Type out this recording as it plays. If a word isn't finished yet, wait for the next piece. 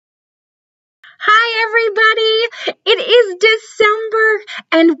everybody! It is December,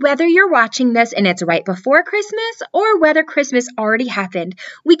 and whether you're watching this and it's right before Christmas or whether Christmas already happened,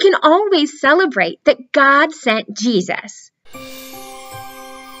 we can always celebrate that God sent Jesus.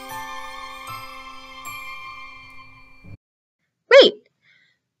 Wait,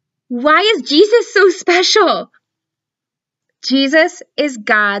 why is Jesus so special? Jesus is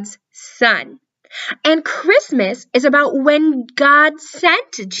God's son. And Christmas is about when God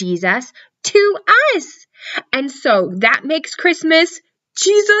sent Jesus to us. And so that makes Christmas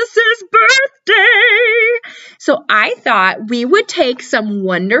Jesus' birthday. So I thought we would take some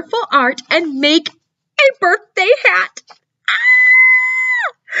wonderful art and make a birthday hat.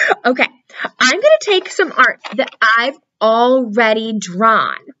 Okay, I'm going to take some art that I've already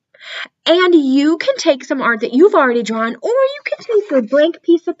drawn. And you can take some art that you've already drawn, or you can take a blank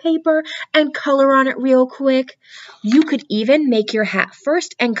piece of paper and color on it real quick. You could even make your hat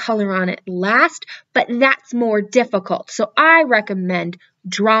first and color on it last, but that's more difficult. So I recommend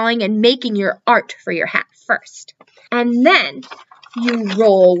drawing and making your art for your hat first. And then you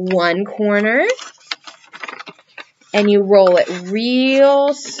roll one corner and you roll it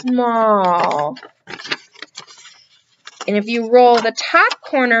real small. And if you roll the top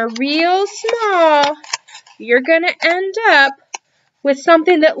corner real small, you're going to end up with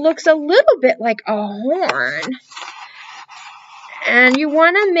something that looks a little bit like a horn. And you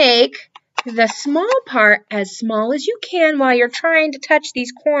want to make the small part as small as you can while you're trying to touch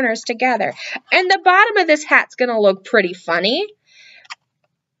these corners together. And the bottom of this hat's going to look pretty funny.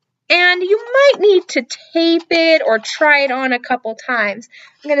 And you might need to tape it or try it on a couple times.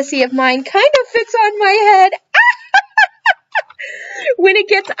 I'm going to see if mine kind of fits on my head. When it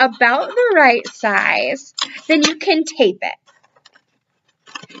gets about the right size, then you can tape it.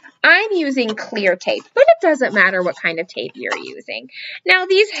 I'm using clear tape, but it doesn't matter what kind of tape you're using. Now,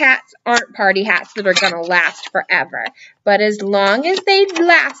 these hats aren't party hats that are going to last forever, but as long as they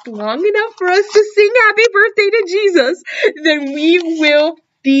last long enough for us to sing happy birthday to Jesus, then we will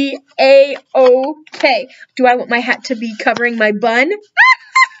be A-okay. Do I want my hat to be covering my bun?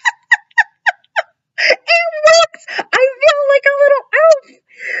 It works! I feel like a little elf!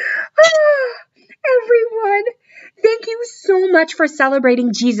 Everyone, thank you so much for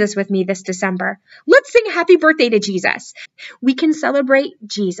celebrating Jesus with me this December. Let's sing happy birthday to Jesus. We can celebrate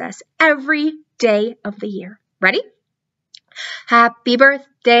Jesus every day of the year. Ready? Happy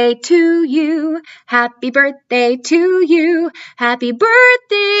birthday to you. Happy birthday to you. Happy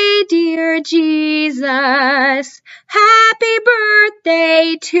birthday, dear Jesus. Happy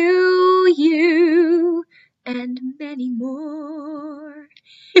birthday to you. And many more.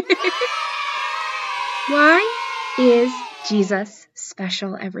 Why is Jesus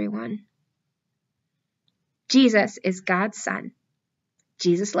special, everyone? Jesus is God's son.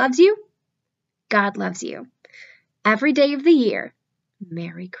 Jesus loves you. God loves you. Every day of the year,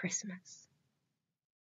 Merry Christmas.